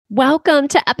Welcome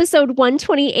to episode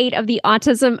 128 of the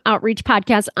Autism Outreach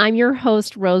Podcast. I'm your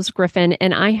host, Rose Griffin,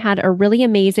 and I had a really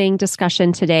amazing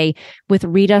discussion today with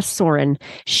Rita Soronen.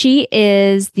 She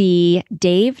is the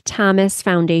Dave Thomas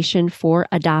Foundation for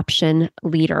Adoption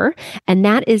leader, and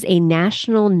that is a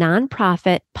national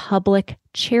nonprofit public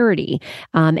charity.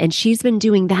 And she's been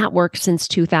doing that work since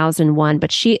 2001,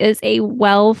 but she is a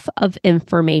wealth of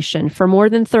information. For more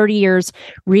than 30 years,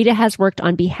 Rita has worked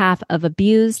on behalf of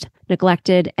abused,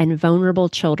 neglected, and vulnerable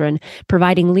children,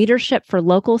 providing leadership for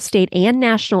local, state, and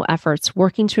national efforts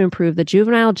working to improve the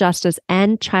juvenile justice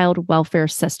and child welfare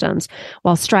systems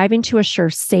while striving to assure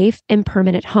safe and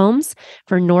permanent homes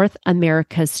for North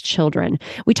America's children.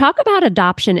 We talk about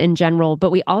adoption in general,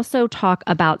 but we also talk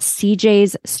about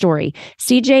CJ's story.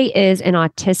 CJ is an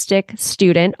autistic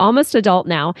student, almost adult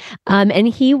now, and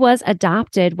he was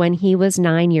adopted when he was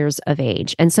 9 years of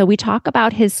age. And so we talk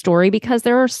about his story because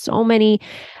there are so many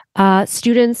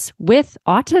students with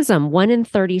autism, 1 in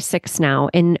 36 now,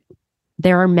 and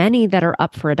there are many that are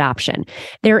up for adoption.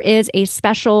 There is a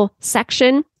special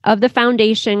section of the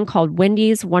foundation called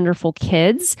Wendy's Wonderful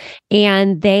Kids,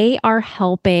 and they are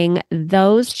helping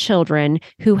those children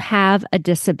who have a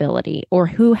disability or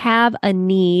who have a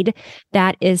need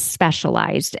that is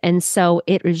specialized. And so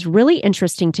it is really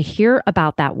interesting to hear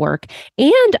about that work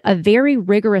and a very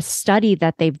rigorous study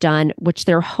that they've done, which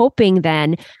they're hoping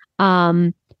then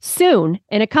soon,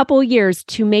 in a couple of years,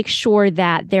 to make sure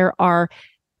that there are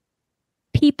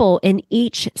people in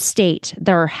each state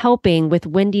that are helping with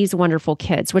Wendy's Wonderful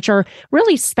Kids, which are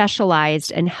really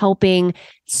specialized in helping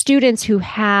students who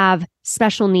have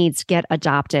special needs get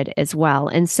adopted as well.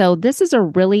 And so this is a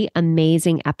really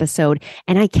amazing episode,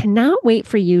 and I cannot wait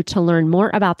for you to learn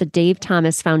more about the Dave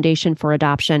Thomas Foundation for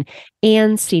Adoption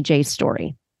and CJ's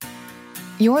story.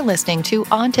 You're listening to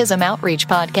Autism Outreach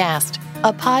Podcast,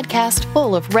 a podcast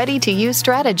full of ready-to-use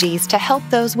strategies to help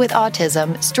those with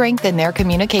autism strengthen their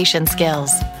communication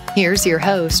skills. Here's your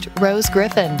host, Rose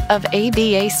Griffin of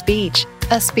ABA Speech,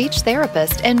 a speech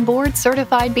therapist and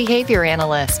board-certified behavior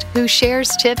analyst who shares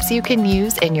tips you can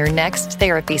use in your next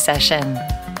therapy session.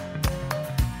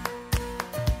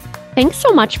 Thanks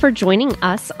so much for joining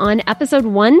us on episode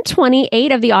 128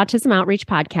 of the Autism Outreach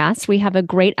Podcast. We have a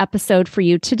great episode for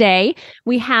you today.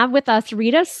 We have with us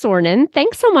Rita Soronen.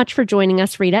 Thanks so much for joining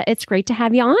us, Rita. It's great to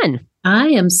have you on. I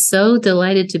am so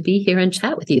delighted to be here and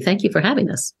chat with you. Thank you for having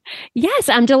us. Yes,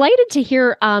 I'm delighted to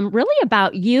hear really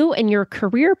about you and your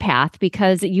career path,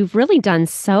 because you've really done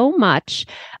so much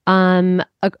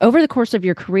over the course of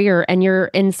your career, and you're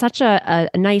in such a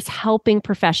nice helping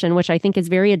profession, which I think is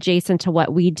very adjacent to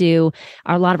what we do.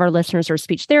 A lot of our listeners are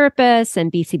speech therapists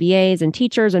and BCBAs and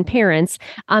teachers and parents.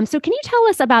 So can you tell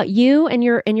us about you and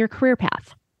your career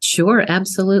path? Sure,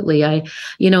 absolutely. I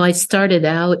started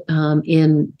out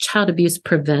in child abuse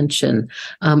prevention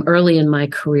early in my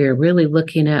career, really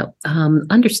looking at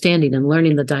understanding and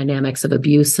learning the dynamics of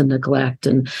abuse and neglect,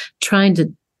 and trying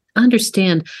to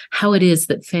understand how it is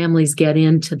that families get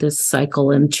into this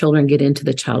cycle and children get into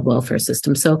the child welfare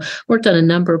system. So worked on a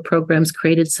number of programs,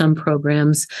 created some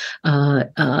programs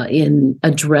in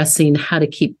addressing how to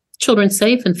keep children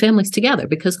safe and families together,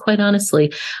 because quite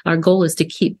honestly, our goal is to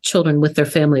keep children with their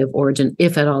family of origin,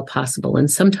 if at all possible. And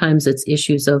sometimes it's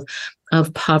issues of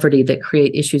poverty that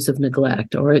create issues of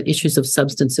neglect or issues of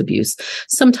substance abuse.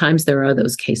 Sometimes there are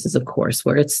those cases, of course,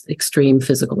 where it's extreme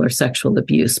physical or sexual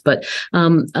abuse. But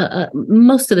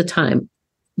most of the time,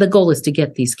 the goal is to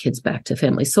get these kids back to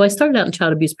families. So I started out in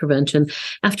child abuse prevention.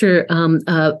 After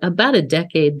about a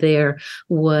decade there,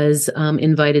 was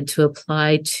invited to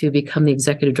apply to become the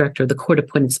executive director of the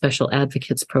court-appointed special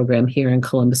advocates program here in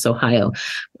Columbus, Ohio,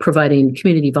 providing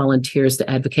community volunteers to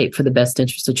advocate for the best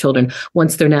interests of children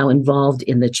once they're now involved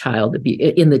in the child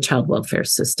welfare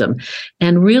system.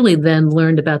 And really then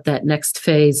learned about that next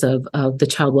phase of the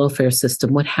child welfare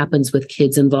system, what happens with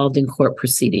kids involved in court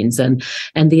proceedings, and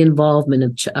the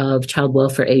involvement of child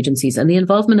welfare agencies and the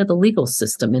involvement of the legal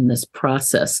system in this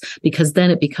process, because then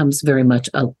it becomes very much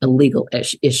a legal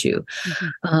issue.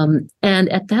 Mm-hmm. And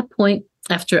at that point,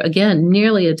 after, again,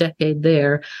 nearly a decade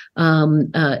there,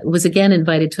 was again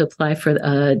invited to apply for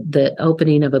the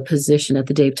opening of a position at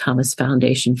the Dave Thomas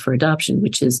Foundation for Adoption,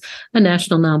 which is a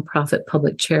national nonprofit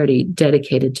public charity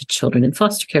dedicated to children in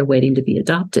foster care waiting to be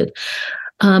adopted.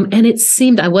 And it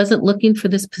seemed, I wasn't looking for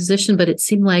this position, but it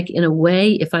seemed like, in a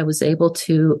way, if I was able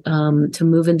to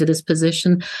move into this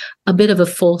position, a bit of a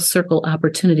full circle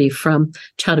opportunity from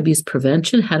child abuse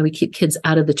prevention, how do we keep kids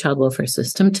out of the child welfare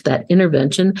system, to that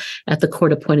intervention at the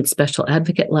court-appointed special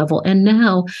advocate level. And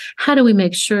now, how do we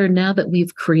make sure, now that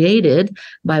we've created,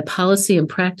 by policy and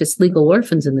practice, legal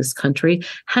orphans in this country,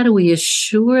 how do we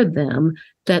assure them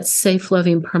that safe,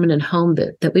 loving, permanent home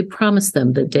that we promised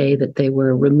them the day that they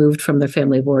were removed from their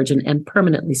family of origin and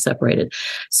permanently separated.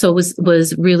 So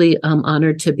was really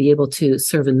honored to be able to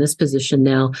serve in this position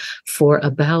now for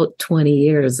about 20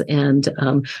 years and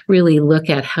really look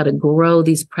at how to grow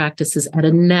these practices at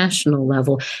a national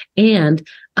level and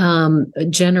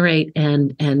generate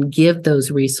and give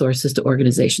those resources to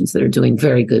organizations that are doing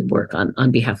very good work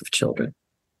on behalf of children.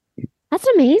 That's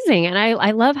amazing. And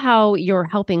I love how you're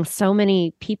helping so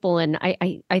many people. And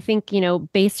I think,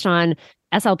 based on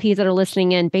SLPs that are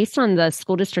listening in, based on the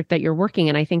school district that you're working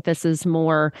in, I think this is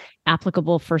more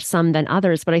applicable for some than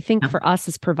others. But I think for us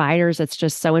as providers, it's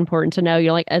just so important to know,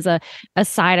 like as a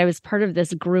aside, I was part of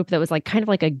this group that was like kind of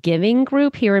like a giving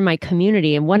group here in my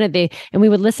community. And we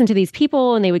would listen to these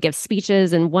people and they would give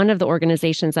speeches. And one of the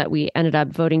organizations that we ended up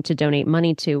voting to donate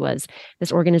money to was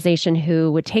this organization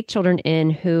who would take children in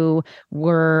who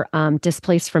were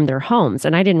displaced from their homes.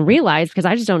 And I didn't realize, because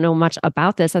I just don't know much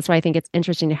about this. That's why I think it's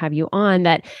interesting to have you on,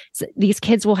 that these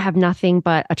kids will have nothing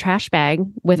but a trash bag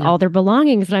with all their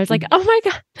belongings. And I was like, oh my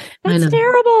God, that's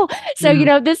terrible.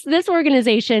 So, this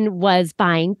organization was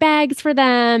buying bags for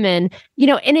them. And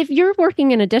if you're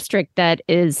working in a district that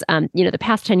is, the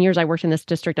past 10 years I worked in this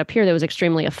district up here that was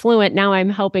extremely affluent. Now I'm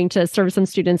helping to serve some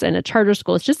students in a charter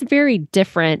school. It's just very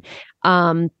different.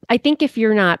 I think if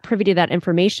you're not privy to that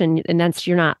information and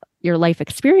you're not your life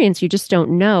experience, you just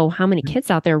don't know how many kids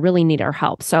out there really need our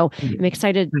help. So I'm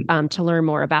excited to learn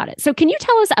more about it. So can you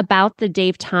tell us about the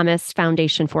Dave Thomas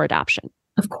Foundation for Adoption?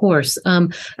 Of course.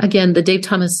 Again, the Dave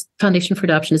Thomas Foundation for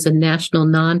Adoption is a national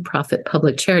nonprofit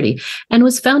public charity and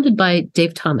was founded by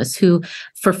Dave Thomas, who,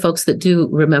 for folks that do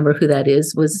remember who that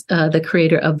is, was the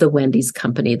creator of the Wendy's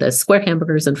company, the square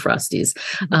hamburgers and Frosties.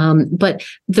 But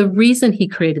the reason he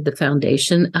created the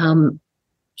foundation,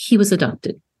 he was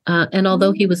adopted. And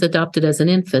although he was adopted as an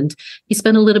infant, he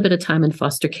spent a little bit of time in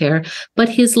foster care. But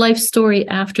his life story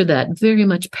after that very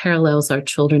much parallels our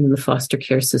children in the foster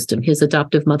care system. His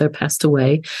adoptive mother passed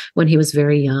away when he was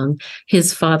very young.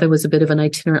 His father was a bit of an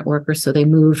itinerant worker, so they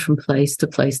moved from place to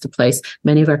place to place.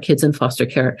 Many of our kids in foster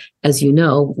care, as you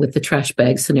know, with the trash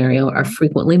bag scenario, are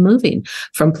frequently moving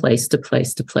from place to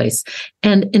place to place.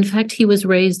 And in fact, he was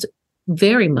raised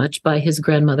very much by his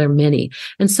grandmother, Minnie.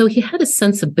 And so he had a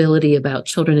sensibility about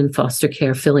children in foster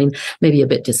care feeling maybe a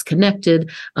bit disconnected,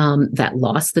 that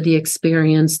loss that he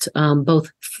experienced,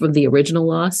 both from the original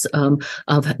loss of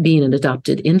being an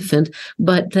adopted infant,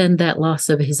 but then that loss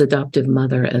of his adoptive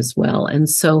mother as well. And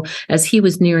so as he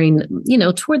was nearing,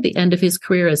 toward the end of his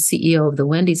career as CEO of the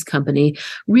Wendy's company,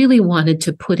 really wanted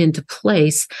to put into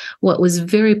place what was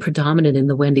very predominant in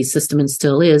the Wendy's system and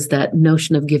still is, that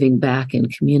notion of giving back in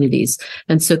communities.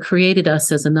 And so created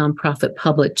us as a nonprofit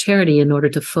public charity in order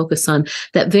to focus on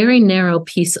that very narrow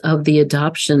piece of the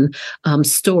adoption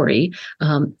story,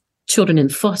 children in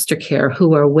foster care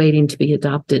who are waiting to be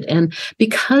adopted. And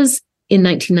because in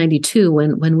 1992,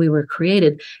 when we were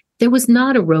created, there was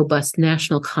not a robust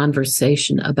national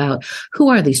conversation about who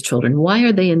are these children? Why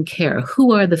are they in care?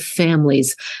 Who are the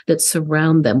families that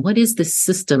surround them? What is this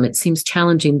system? It seems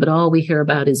challenging, but all we hear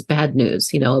about is bad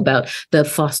news, about the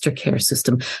foster care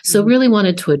system. So really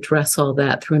wanted to address all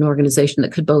that through an organization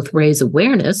that could both raise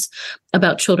awareness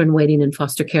about children waiting in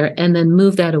foster care and then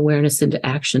move that awareness into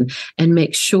action and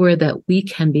make sure that we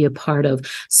can be a part of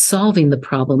solving the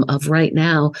problem of right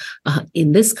now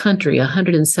in this country,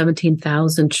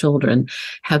 117,000 children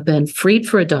have been freed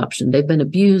for adoption. They've been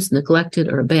abused, neglected,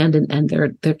 or abandoned, and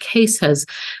their case has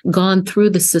gone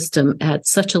through the system at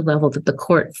such a level that the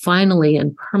court finally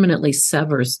and permanently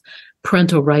severs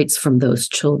parental rights from those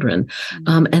children.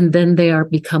 And then they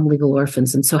become legal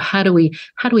orphans. And so how do we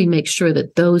make sure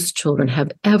that those children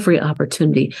have every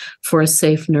opportunity for a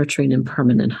safe, nurturing, and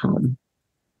permanent home?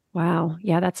 Wow.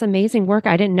 Yeah, that's amazing work.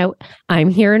 I didn't know. I'm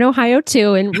here in Ohio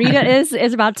too, and Rita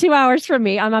is about 2 hours from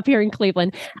me. I'm up here in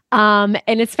Cleveland. And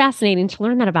it's fascinating to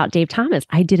learn that about Dave Thomas.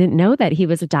 I didn't know that he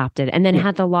was adopted and then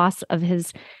had the loss of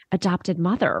his adopted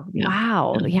mother. Yeah.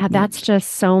 Wow. Yeah, that's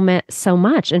just so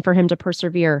much. And for him to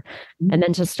persevere and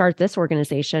then to start this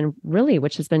organization, really,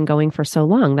 which has been going for so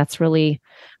long, that's really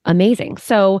amazing.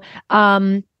 So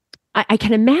I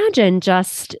can imagine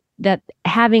just that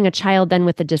having a child then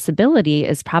with a disability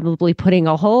is probably putting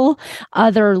a whole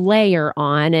other layer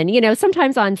on. And,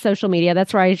 sometimes on social media,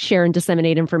 that's where I share and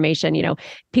disseminate information.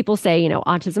 People say,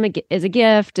 autism is a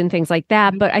gift and things like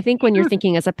that. But I think when you're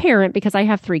thinking as a parent, because I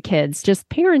have 3 kids, just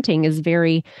parenting is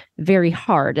very, very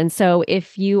hard. And so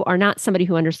if you are not somebody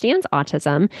who understands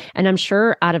autism, and I'm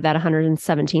sure out of that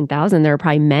 117,000, there are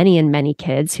probably many and many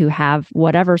kids who have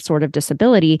whatever sort of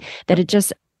disability that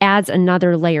adds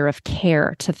another layer of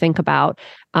care to think about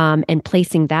and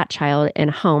placing that child in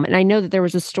a home. And I know that there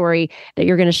was a story that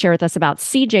you're going to share with us about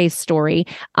CJ's story.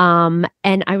 And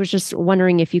I was just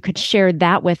wondering if you could share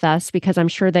that with us, because I'm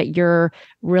sure that you're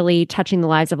really touching the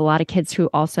lives of a lot of kids who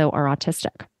also are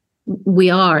autistic. We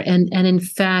are. And in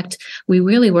fact, we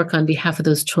really work on behalf of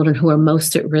those children who are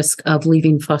most at risk of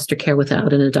leaving foster care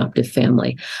without an adoptive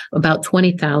family. About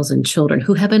 20,000 children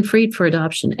who have been freed for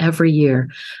adoption every year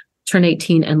turn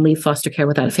 18 and leave foster care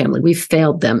without a family. We've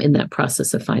failed them in that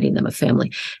process of finding them a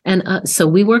family. And so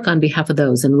we work on behalf of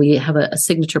those. And we have a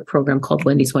signature program called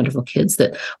Wendy's Wonderful Kids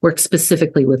that works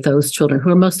specifically with those children who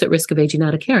are most at risk of aging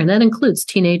out of care. And that includes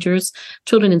teenagers,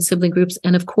 children in sibling groups,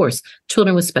 and of course,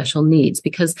 children with special needs,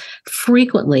 because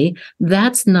frequently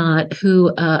that's not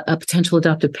who a potential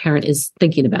adoptive parent is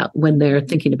thinking about when they're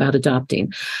thinking about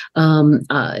adopting,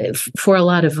 for a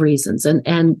lot of reasons.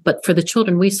 But for the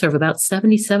children we serve, about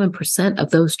 77% of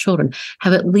those children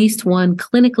have at least one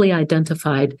clinically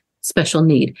identified special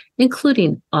need,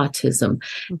 including autism.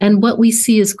 And what we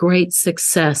see is great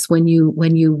success when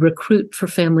you recruit for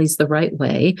families the right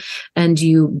way and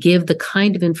you give the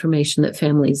kind of information that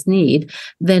families need,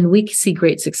 then we see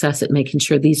great success at making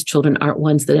sure these children aren't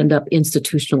ones that end up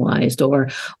institutionalized or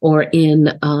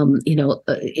in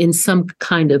in some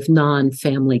kind of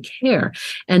non-family care.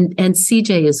 And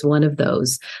CJ is one of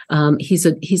those. He's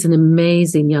an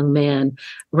amazing young man.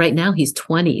 Right now he's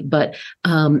 20, but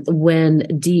when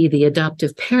Dee, the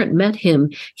adoptive parent, met him,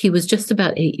 he was just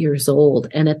about 8 years old.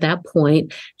 And at that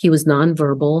point, he was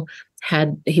nonverbal,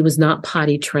 he was not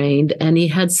potty trained, and he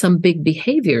had some big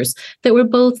behaviors that were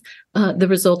both the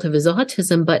result of his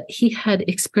autism, but he had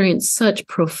experienced such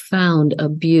profound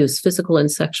abuse, physical and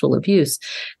sexual abuse,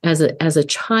 as a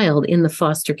child in the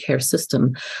foster care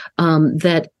system,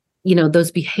 that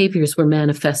those behaviors were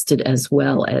manifested as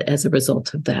well as a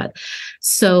result of that.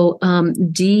 So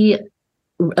Dee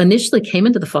initially came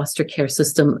into the foster care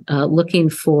system looking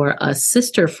for a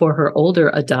sister for her older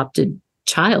adopted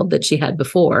child that she had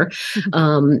before.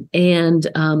 And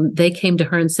they came to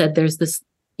her and said, there's this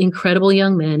incredible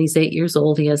young man. He's 8 years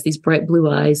old. He has these bright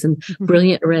blue eyes and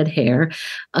brilliant red hair,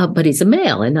 but he's a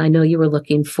male. And I know you were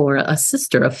looking for a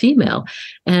sister, a female.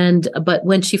 But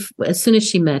as soon as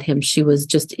she met him, she was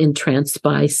just entranced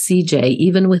by CJ,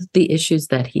 even with the issues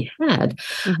that he had,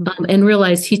 and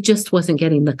realized he just wasn't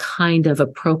getting the kind of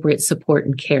appropriate support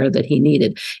and care that he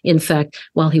needed. In fact,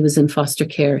 while he was in foster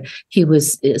care, he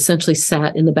was essentially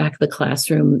sat in the back of the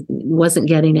classroom, wasn't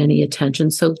getting any attention.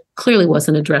 So clearly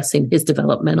wasn't addressing his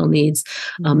developmental needs,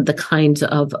 the kinds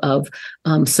of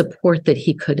support that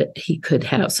he could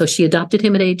have. So she adopted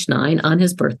him at age 9 on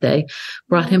his birthday,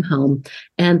 brought him home,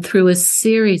 and through a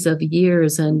series of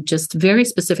years and just very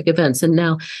specific events. And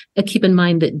now keep in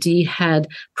mind that Dee had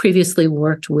previously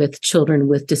worked with children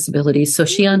with disabilities, so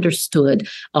she understood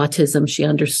autism, she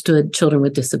understood children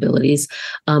with disabilities,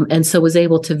 and so was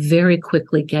able to very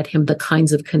quickly get him the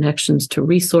kinds of connections to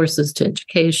resources, to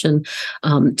education,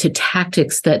 to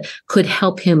tactics that could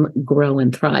help him grow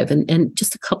and thrive. And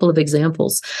just a couple of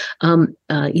examples,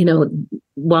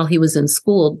 while he was in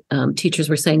school, teachers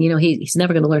were saying, he's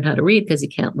never going to learn how to read because he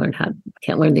can't learn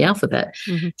the alphabet.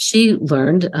 She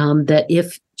learned that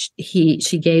if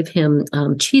she gave him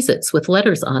Cheez-Its with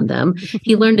letters on them,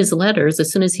 he learned his letters.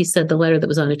 As soon as he said the letter that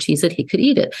was on a Cheez-It, he could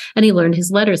eat it. And he learned his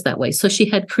letters that way. So she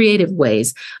had creative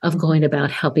ways of going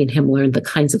about helping him learn the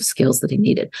kinds of skills that he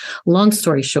needed. Long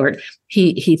story short,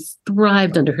 he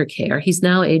thrived under her care. He's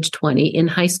now age 20. In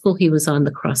high school, he was on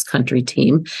the cross-country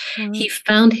team. He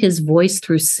found his voice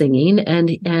through singing,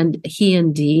 and he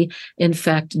and Dee, in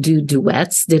fact, did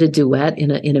a duet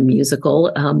in a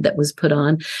musical that was put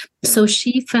on. So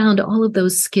she found all of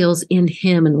those skills in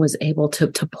him and was able to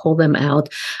pull them out.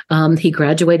 He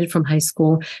graduated from high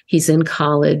school. He's in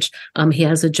college. He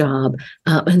has a job.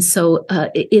 And so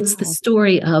it's the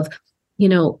story of,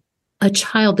 a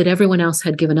child that everyone else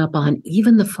had given up on,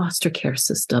 even the foster care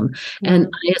system. And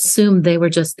I assume they were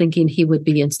just thinking he would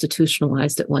be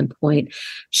institutionalized at one point.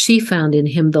 She found in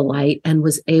him the light and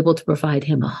was able to provide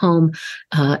him a home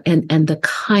and the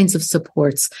kinds of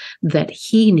supports that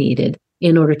he needed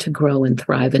in order to grow and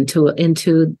thrive into an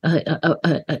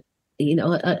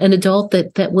adult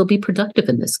that will be productive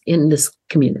in this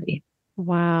community.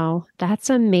 Wow, that's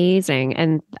amazing.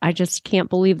 And I just can't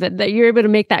believe that you're able to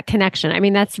make that connection. I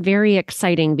mean, that's very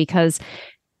exciting because,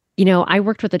 I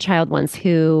worked with a child once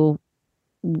who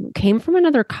came from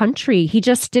another country. He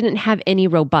just didn't have any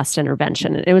robust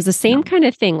intervention. And it was the same kind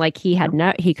of thing. Like he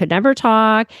could never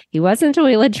talk. He wasn't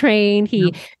toilet trained.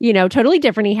 He, totally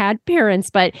different. He had parents,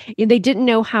 but they didn't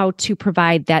know how to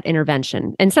provide that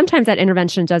intervention. And sometimes that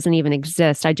intervention doesn't even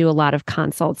exist. I do a lot of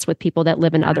consults with people that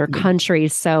live in other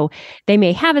countries. So they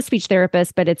may have a speech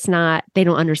therapist, but they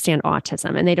don't understand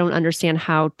autism and they don't understand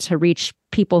how to reach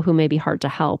people who may be hard to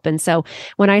help. And so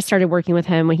when I started working with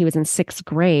him when he was in 6th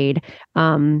grade,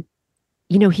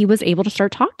 he was able to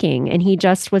start talking, and he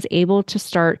just was able to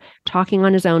start talking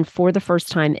on his own for the first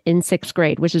time in 6th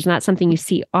grade, which is not something you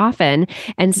see often.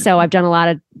 And so I've done a lot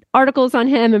of articles on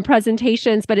him and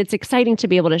presentations, but it's exciting to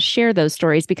be able to share those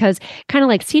stories because kind of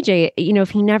like CJ, if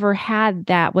he never had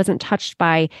that, wasn't touched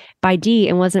by D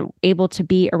and wasn't able to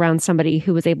be around somebody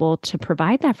who was able to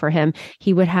provide that for him,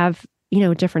 he would have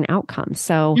different outcomes.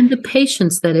 So, and the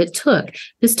patience that it took,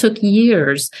 this took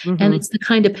years. And it's the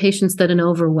kind of patience that an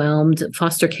overwhelmed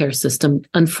foster care system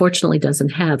unfortunately doesn't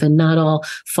have. And not all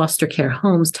foster care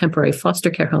homes, temporary foster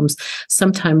care homes,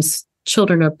 sometimes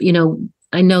children are,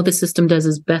 I know the system does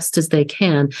as best as they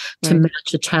can to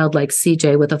match a child like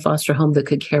CJ with a foster home that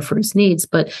could care for his needs,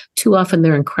 but too often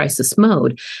they're in crisis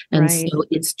mode. And so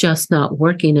it's just not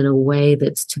working in a way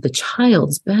that's to the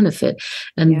child's benefit.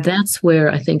 And that's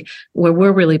where I think where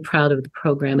we're really proud of the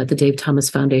program at the Dave Thomas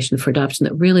Foundation for Adoption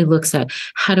that really looks at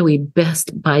how do we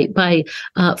best by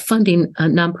funding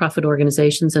nonprofit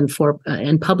organizations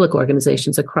and public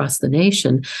organizations across the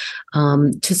nation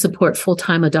to support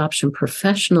full-time adoption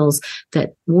professionals that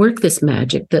work this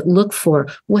magic, that look for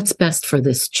what's best for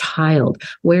this child.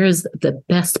 Where is the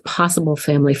best possible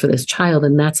family for this child?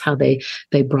 And that's how they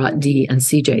brought Dee and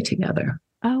CJ together.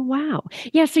 Oh, wow.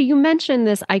 Yeah. So you mentioned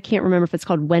this, I can't remember if it's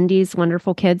called Wendy's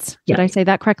Wonderful Kids. Did I say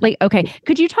that correctly? Okay.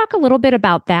 Could you talk a little bit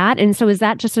about that? And so is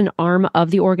that just an arm of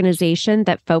the organization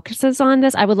that focuses on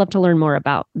this? I would love to learn more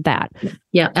about that.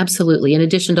 Yeah, absolutely. In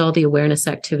addition to all the awareness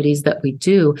activities that we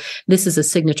do, this is a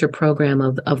signature program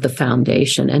of the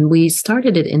foundation. And we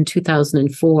started it in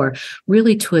 2004,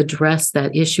 really to address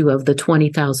that issue of the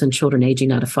 20,000 children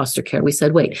aging out of foster care. We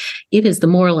said, wait, it is the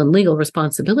moral and legal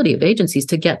responsibility of agencies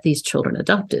to get these children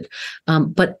adopted.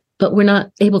 But we're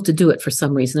not able to do it for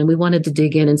some reason. And we wanted to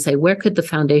dig in and say, where could the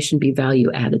foundation be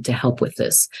value added to help with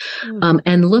this?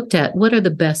 And looked at what are the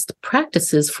best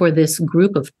practices for this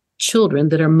group of children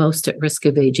that are most at risk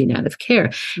of aging out of care.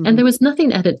 And there was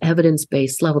nothing at an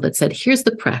evidence-based level that said, here's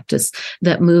the practice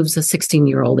that moves a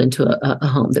 16-year-old into a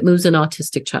home, that moves an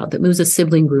autistic child, that moves a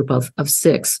sibling group of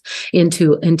 6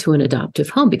 into an adoptive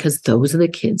home, because those are the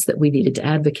kids that we needed to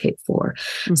advocate for.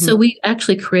 So we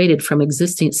actually created from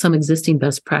some existing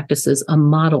best practices, a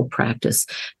model practice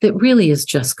that really is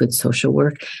just good social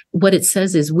work. What it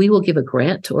says is we will give a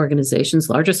grant to organizations,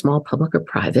 large or small, public or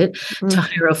private, to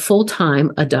hire a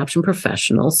full-time adoption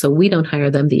professional. So we don't hire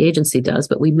them, the agency does,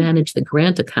 but we manage the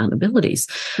grant accountabilities.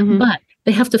 But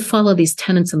they have to follow these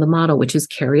tenets of the model, which is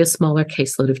carry a smaller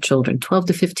caseload of children, 12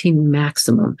 to 15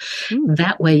 maximum.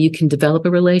 That way you can develop a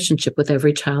relationship with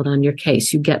every child on your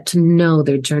case. You get to know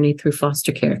their journey through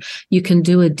foster care. You can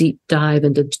do a deep dive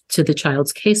into the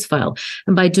child's case file.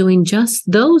 And by doing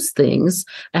just those things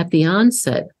at the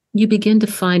onset, you begin to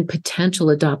find potential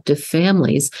adoptive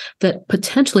families that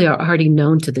potentially are already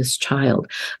known to this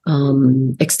child,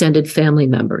 extended family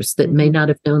members that may not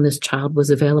have known this child was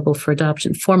available for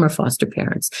adoption, former foster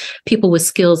parents, people with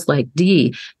skills like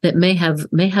Dee that may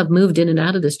have moved in and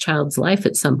out of this child's life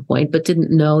at some point, but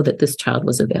didn't know that this child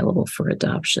was available for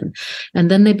adoption. And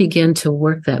then they begin to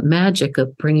work that magic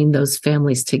of bringing those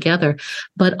families together,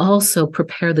 but also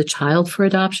prepare the child for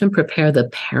adoption, prepare the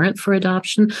parent for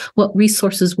adoption. What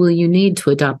resources will you need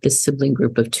to adopt this sibling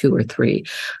group of 2 or 3?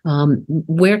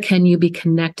 Where can you be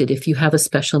connected if you have a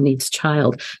special needs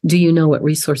child? Do you know what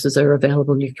resources are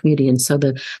available in your community? And so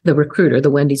the recruiter,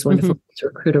 the Wendy's Wonderful Kids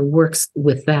recruiter, works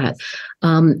with that,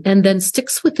 and then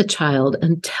sticks with the child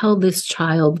until this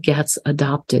child gets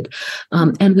adopted.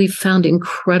 And we've found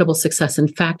incredible success. In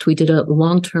fact, we did a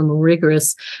long-term,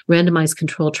 rigorous, randomized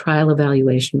control trial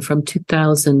evaluation from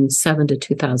 2007 to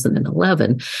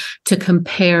 2011 to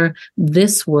compare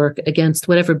this work against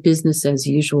whatever business as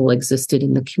usual existed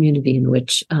in the community in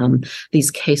which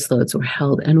these caseloads were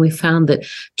held. And we found that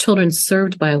children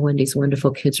served by a Wendy's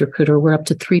Wonderful Kids recruiter were up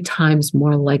to 3 times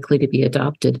more likely to be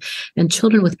adopted. And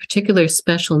children with particular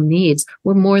special needs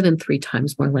were more than 3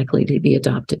 times more likely to be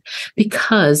adopted,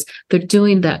 because they're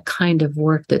doing that kind of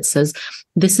work that says,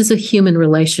 this is a human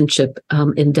relationship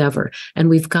endeavor, and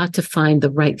we've got to find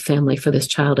the right family for this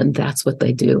child. And that's what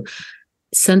they do.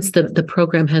 since the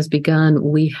program has begun,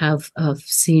 we have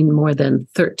seen more than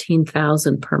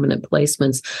 13,000 permanent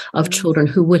placements of children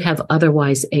who would have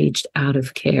otherwise aged out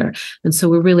of care. And so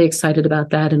we're really excited about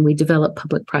that. And we develop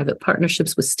public-private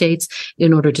partnerships with states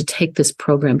in order to take this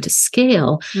program to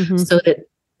scale so that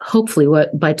hopefully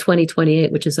by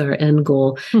 2028, which is our end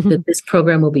goal, that this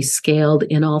program will be scaled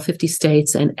in all 50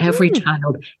 states, and every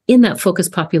child in that focus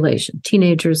population,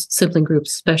 teenagers, sibling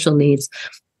groups, special needs,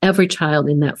 every child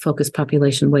in that focus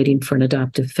population waiting for an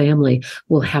adoptive family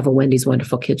will have a Wendy's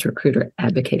Wonderful Kids recruiter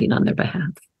advocating on their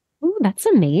behalf. Ooh, that's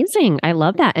amazing. I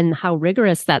love that. And how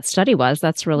rigorous that study was.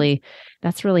 That's really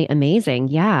amazing.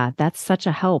 Yeah, that's such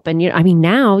a help. And,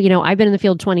 now, I've been in the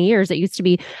field 20 years. It used to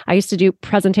be, I used to do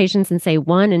presentations and say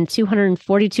 1 in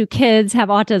 242 kids have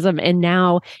autism. And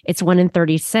now it's 1 in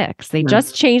 36. They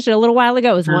just changed it a little while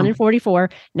ago. It was 1 in 44.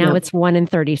 Now it's 1 in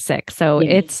 36. So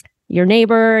it's your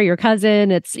neighbor, your cousin,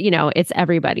 it's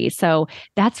everybody. So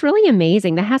that's really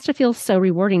amazing. That has to feel so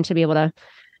rewarding to be able to,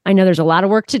 I know there's a lot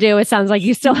of work to do. It sounds like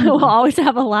you still will always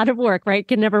have a lot of work, right?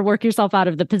 Can never work yourself out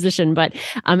of the position, but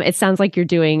it sounds like you're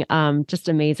doing just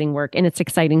amazing work, and it's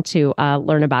exciting to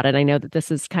learn about it. I know that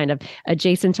this is kind of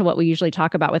adjacent to what we usually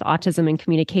talk about with autism and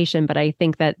communication, but I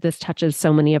think that this touches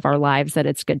so many of our lives that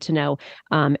it's good to know,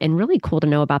 and really cool to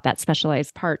know about that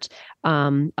specialized part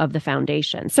of the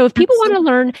foundation. So if people want to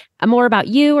learn more about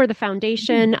you or the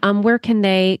foundation, where can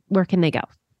they go?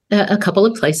 A couple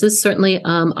of places. Certainly,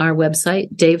 our website,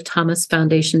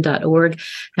 davethomasfoundation.org,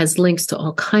 has links to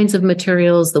all kinds of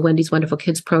materials, the Wendy's Wonderful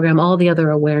Kids program, all the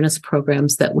other awareness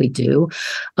programs that we do.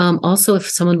 Also, if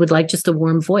someone would like just a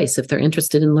warm voice, if they're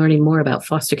interested in learning more about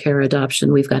foster care or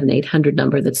adoption, we've got an 800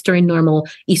 number that's during normal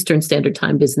Eastern Standard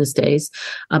Time business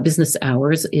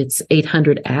hours. It's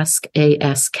 800-ASK,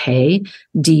 A-S-K,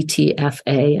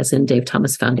 DTFA, as in Dave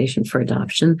Thomas Foundation for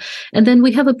Adoption. And then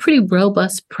we have a pretty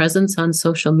robust presence on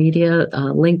social media,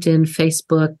 LinkedIn,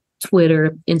 Facebook,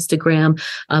 Twitter, Instagram.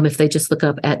 If they just look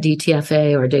up at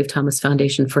DTFA or Dave Thomas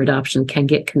Foundation for Adoption, can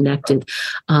get connected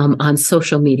on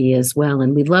social media as well.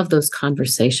 And we love those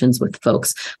conversations with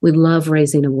folks. We love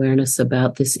raising awareness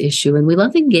about this issue, and we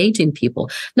love engaging people.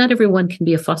 Not everyone can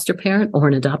be a foster parent or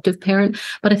an adoptive parent,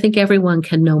 but I think everyone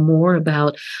can know more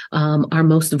about our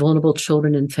most vulnerable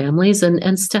children and families,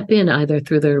 and step in either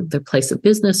through their place of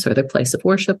business or their place of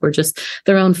worship or just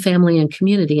their own family and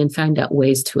community, and find out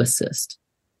ways to assist.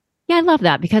 Yeah, I love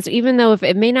that, because even though if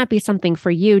it may not be something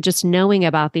for you, just knowing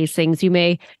about these things, you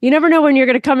never know when you're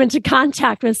going to come into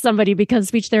contact with somebody, because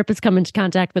speech therapists come into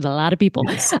contact with a lot of people.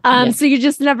 Yes. So you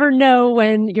just never know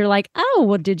when you're like, oh,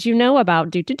 well, did you know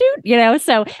about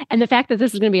So, and the fact that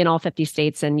this is going to be in all 50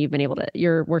 states and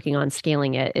you're working on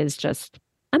scaling it is just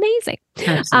amazing.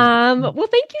 Well,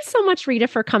 thank you so much, Rita,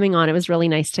 for coming on. It was really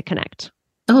nice to connect.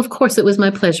 Oh, of course, it was my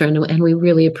pleasure. And we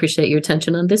really appreciate your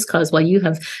attention on this cause while you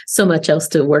have so much else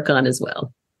to work on as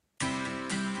well.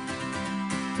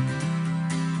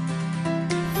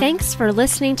 Thanks for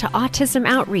listening to Autism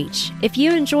Outreach. If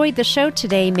you enjoyed the show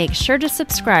today, make sure to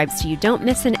subscribe so you don't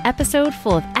miss an episode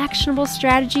full of actionable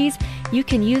strategies you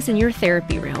can use in your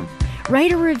therapy room.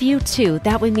 Write a review too.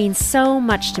 That would mean so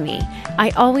much to me.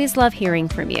 I always love hearing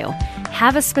from you.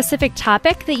 Have a specific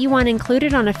topic that you want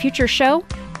included on a future show?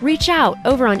 Reach out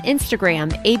over on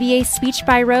Instagram, ABA Speech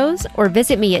by Rose, or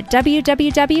visit me at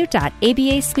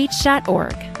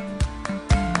www.abaspeech.org.